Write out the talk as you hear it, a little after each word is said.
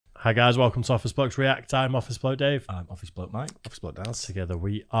Hi guys, welcome to Office Blokes React. I'm Office Bloke Dave. I'm Office Bloke Mike. Office Bloke Daz. Together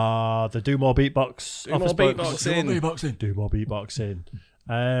we are the Do More Beatbox. Do More Beatboxing. Do More Beatboxing.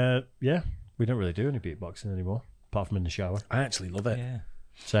 Yeah, we don't really do any beatboxing anymore, apart from in the shower. I actually love it. Yeah.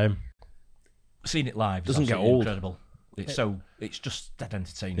 Same. Seeing it live doesn't get old. Incredible. It's just dead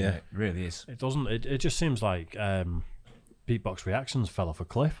entertaining. Yeah. It really is. It doesn't. It just seems like BeatBox Reactions fell off a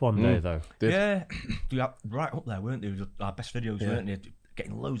cliff one day though. Yeah, they were right up there, weren't they? Our best videos, weren't they?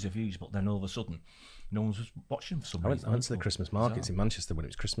 Getting loads of views, but then all of a sudden, no one was watching for some reason. I went to the Christmas markets in Manchester when it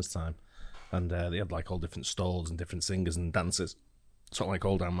was Christmas time, and they had like all different stalls and different singers and dancers, sort of like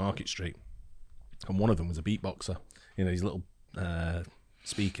all down Market Street. And one of them was a beatboxer, you know, his little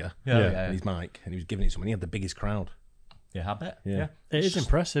speaker, and his mic, and he was giving it to someone. He had the biggest crowd. Yeah, I bet. Yeah. It is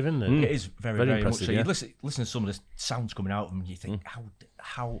impressive, isn't it? It is very impressive. much so. You listen to some of the sounds coming out of them, and you think,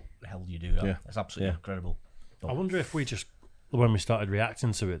 how the hell do you do that? Yeah. That's absolutely incredible. I wonder if we just, when we started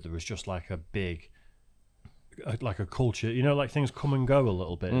reacting to it, there was just like a big, like a culture, you know, like things come and go a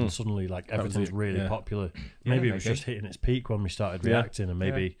little bit, and suddenly like everything's really popular. Maybe it was just hitting its peak when we started reacting, and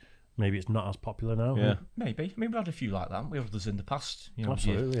maybe it's not as popular now. Yeah, maybe we had a few like that. We had others in the past. You know,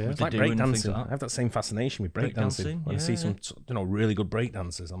 absolutely. It's like breakdancing. I have that same fascination with breakdancing. When I see some, really good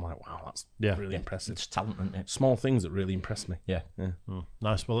breakdancers, I'm like, wow, that's really impressive. It's talent, isn't it? Small things that really impress me. Yeah.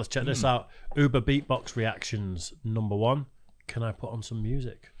 Nice. Well, let's check this out. Uber Beatbox Reactions #1. Can I put on some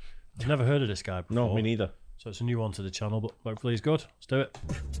music? I've never heard of this guy before. No, me neither. So it's a new one to the channel, but hopefully he's good. Let's do it.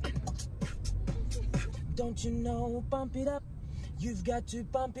 Don't you know, bump it up. You've got to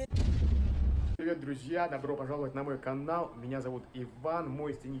bump it. Привет, друзья! Добро пожаловать на мой канал. Меня зовут Иван,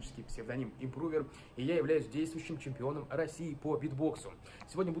 мой сценический псевдоним Импрувер, и я являюсь действующим чемпионом России по битбоксу.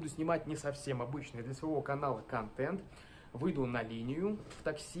 Сегодня буду снимать не совсем обычный для своего канала контент. Выйду на линию в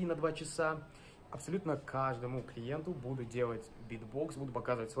такси на 2 часа. Абсолютно каждому клиенту буду делать битбокс, буду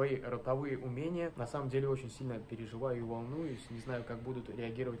показывать свои ротовые умения. На самом деле очень сильно переживаю и волнуюсь. Не знаю, как будут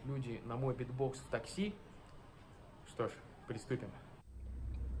реагировать люди на мой битбокс в такси. Что ж, приступим.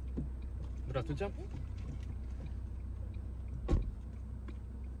 Здравствуйте.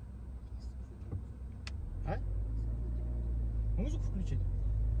 А? Музыку включить?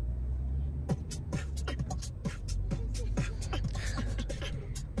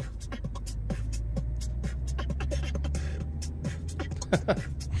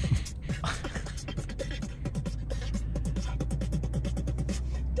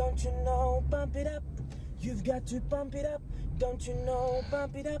 Don't you know, bump it up. You've got to bump it up. Don't you know,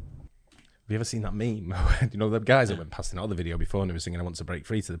 bump it up. Have you ever seen that meme? You know, the guys that went past in the video before and they were singing "I Want to Break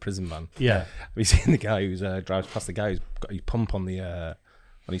Free" to the prison van. Yeah. Have you seen the guy who's drives past the guy who's got his pump on the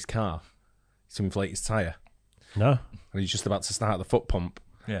on his car to inflate his tyre? No. And he's just about to start the foot pump.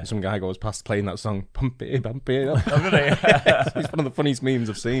 Yeah. And some guy goes past playing that song, "Pump it, pump it." Oh, really? It's one of the funniest memes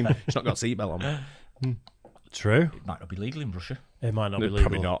I've seen. He's not got a seatbelt on. True. It might not be legal in Russia. It might not be legal.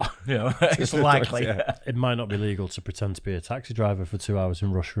 Probably not. Yeah, it's likely. It might not be legal to pretend to be a taxi driver for 2 hours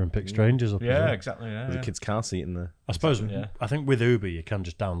in Russia and pick strangers up. Yeah, exactly. Yeah, There's a kid's car seat in there. I suppose. I think with Uber you can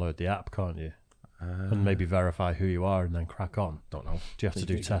just download the app, can't you? And maybe verify who you are and then crack on. Don't know. Do you have to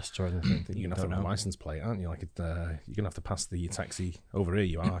do tests or anything? You're gonna have to have a license plate, aren't you? Like you're gonna have to pass the taxi over here.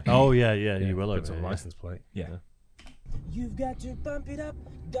 You are. Oh yeah, you will Have over a here. license plate. Yeah. You've got to bump it up.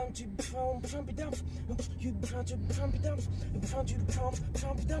 Don't you bump it up. You got to bump it up. Don't you bump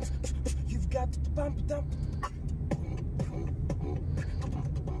it up. You've got to bump it up.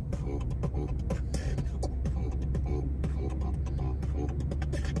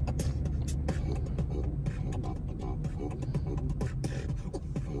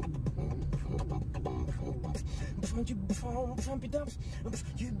 Don't you bump it up.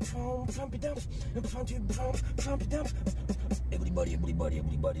 You bump it up. Don't you bump it up.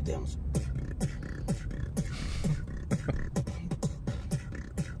 Everybody dance.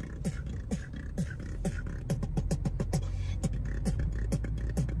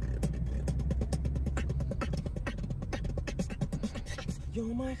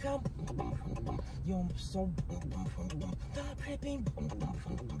 You're my help. You're so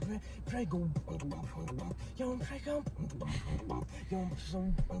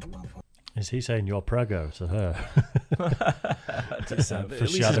Is he saying you're prego to her?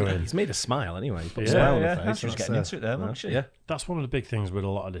 Foreshadowing. He's made a smile anyway. He's put a smile on the face. She's getting into it there, wasn't she? Yeah. That's one of the big things with a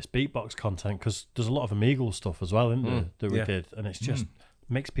lot of this beatbox content, because there's a lot of Omegle stuff as well, isn't there, that we did, and it's just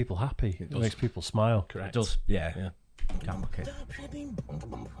makes people happy. It makes people smile. Correct. It does. Yeah. Can't look it.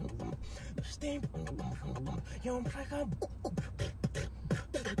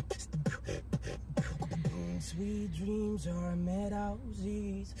 Sweet dreams are made of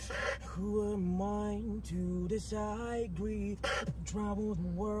these. who am I to decide? Grief travels the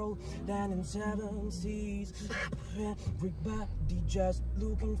world down in 7 seas. Everybody just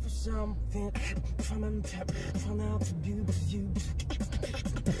looking for something.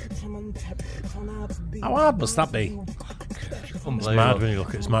 How hard must that be? It's mad when you look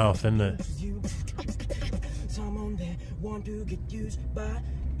at his mouth, isn't it? Someone that want to get used by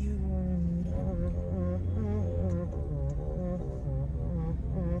you.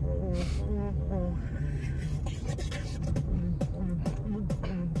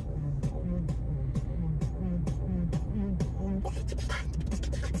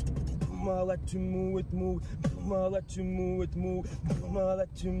 I like to move it, move. I like to move it, move. I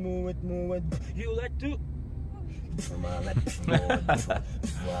like to move it, move. You like to. I like to move it.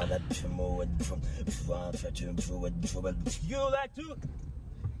 I like to move it. You like to.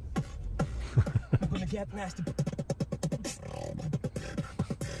 I'm gonna get nasty.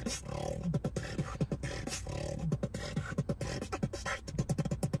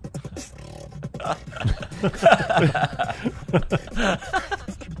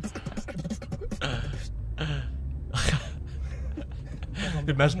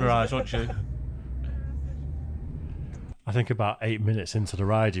 You're mesmerised, aren't you? I think about 8 minutes into the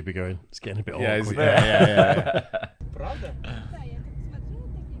ride, you'd be going, it's getting a bit awkward. Yeah. Правда? Да, я так смотрела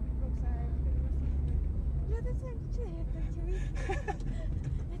такие битбоксы, а это замечательно, я так удивилась.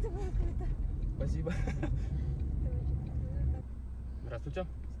 Это было круто. Спасибо. Здравствуйте.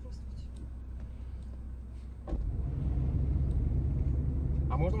 Здравствуйте.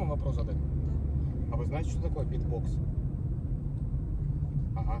 А можно вам вопрос задать? А вы знаете, что такое битбокс?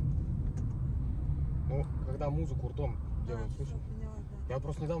 Ага. Ну, когда музыку ртом делают, слышишь? Поняла, да. Я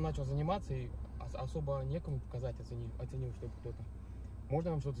просто недавно начал заниматься и особо некому показать, оценил, что это кто-то. Можно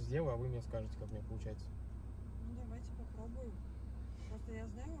я вам что-то сделаю, а вы мне скажете, как мне получается? Ну, давайте попробуем. Просто я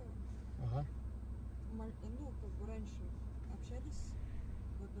знаю, Ага. ну, как бы раньше общались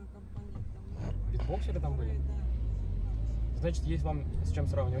в одной компании, там... Битбоксеры там были? Да, занимались. Значит, есть вам с чем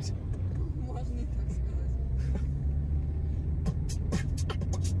сравнивать. Можно и так сказать.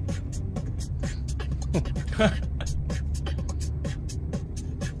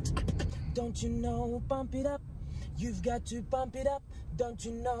 Don't you know, pump it up. You've got to pump it up. Don't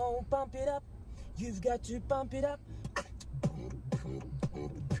you know, pump it up. You've got to pump it up.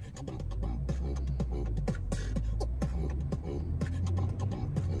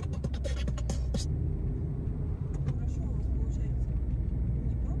 Хорошо у вас получается. Не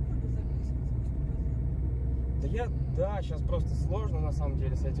пробовали записывать, выступать? Да, сейчас просто сложно на самом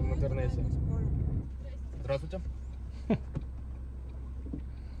деле с этим в интернете. Не спорю. Здравствуйте.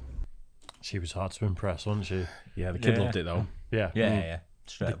 She was hard to impress, wasn't she? Yeah, the kid loved it though. Yeah. Yeah.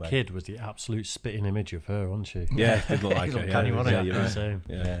 Straight The away. kid was the absolute spitting image of her, wasn't she? Yeah, it did look like it. Uncanny, wasn't it? You're right. Same.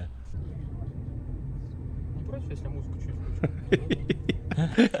 Yeah. Не против, если я музыку чуть включу?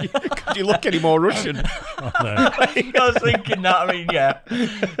 Could you look any more Russian? Oh, no. I was thinking that. I mean, yeah.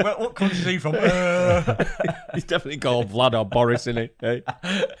 Well, what country is he from? He's definitely called Vlad or Boris, isn't he? Hey?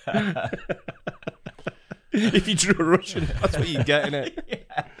 If you drew a Russian, that's what you get, innit?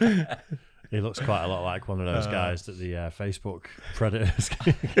 He looks quite a lot like one of those guys that the Facebook predators.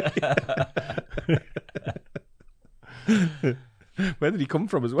 Where did he come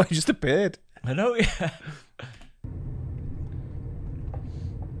from as well? He just appeared. I know, yeah.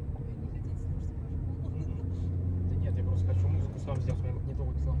 Да нет, я просто хочу музыку сам сделать, у меня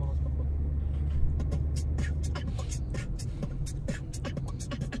магнитола сломалась, походу.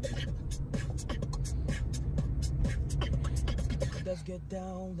 Let's get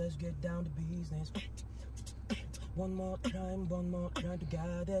down to business. One more time to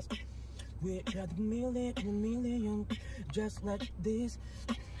guide us. We're at a million, just like this.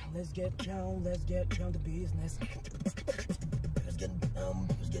 Let's get down to business. Let's get down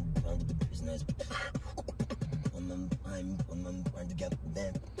to business. One more time to get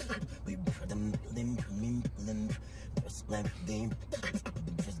them. We put them, just like them.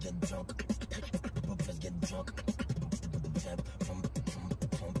 Just get drunk.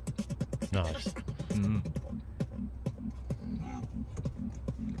 Nice.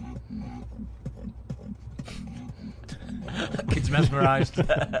 Kid's mesmerised.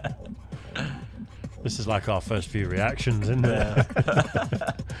 This is like our first few reactions, isn't it?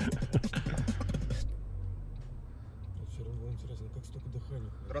 Все равно интересно, как столько дыхания.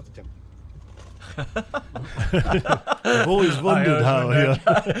 Здравствуйте. I've always wondered how. Yeah.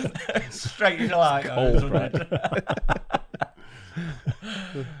 Straight into like.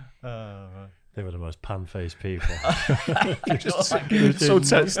 They were the most pan-faced people. Just so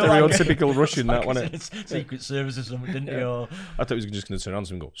stereotypical Russian, that wasn't it? Secret Service or something, didn't he? Or... I thought he was just going to turn around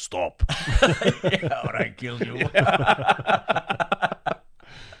to him and go, "Stop!" Yeah, all right, kill you.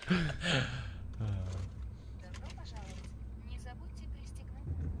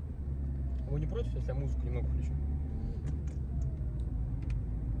 Вы не против, если я музыку немного включу?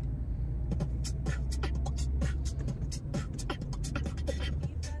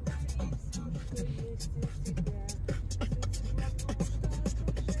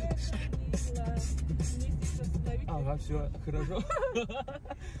 Ага, все, хорошо.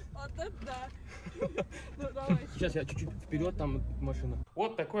 Вот это да. Ну давай. Сейчас я чуть-чуть вперед, там машина.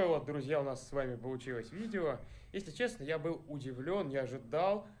 Вот такое вот, друзья, у нас с вами получилось видео. Если честно, я был удивлен, не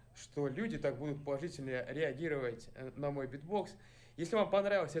ожидал, что люди так будут положительно реагировать на мой битбокс. Если вам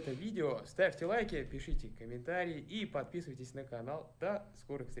понравилось это видео, ставьте лайки, пишите комментарии и подписывайтесь на канал. До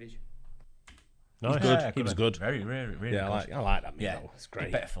скорых встреч. Nice. Good. He was good. Very, really yeah, good. I like that. Yeah, it's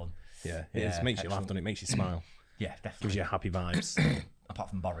great. Bit of fun. Yeah, it makes you laugh, doesn't it? Makes you smile. Yeah, definitely. Gives you happy vibes. Apart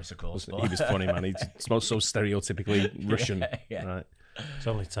from Boris, of course. He was funny, man. He's so stereotypically Russian. Yeah. Right. It's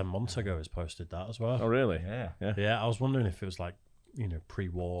only 10 months ago he's posted that as well. Oh, really? Yeah. Yeah, I was wondering if it was like, you know,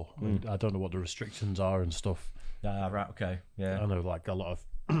 pre-war. I don't know what the restrictions are and stuff. Right, okay. Yeah. I know like a lot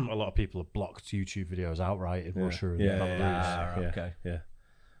of people have blocked YouTube videos outright in Russia. And Right, okay. Yeah.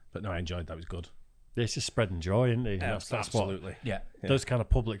 But no, I enjoyed that. It was good. It's just spreading joy, isn't it? Yeah, That's absolutely. Yeah. Those kind of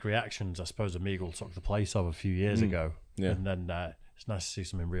public reactions, I suppose, Omegle took the place of a few years ago. Yeah. And then it's nice to see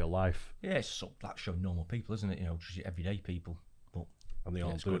some in real life. Yeah, it's sort of like showing normal people, isn't it? You know, just everyday people. But And they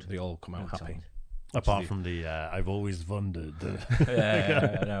all do it. They all come out happy. Apart from the I've always wondered.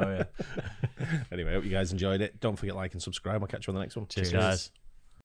 Yeah. Anyway, I hope you guys enjoyed it. Don't forget to like and subscribe. I'll catch you on the next one. Cheers. Guys.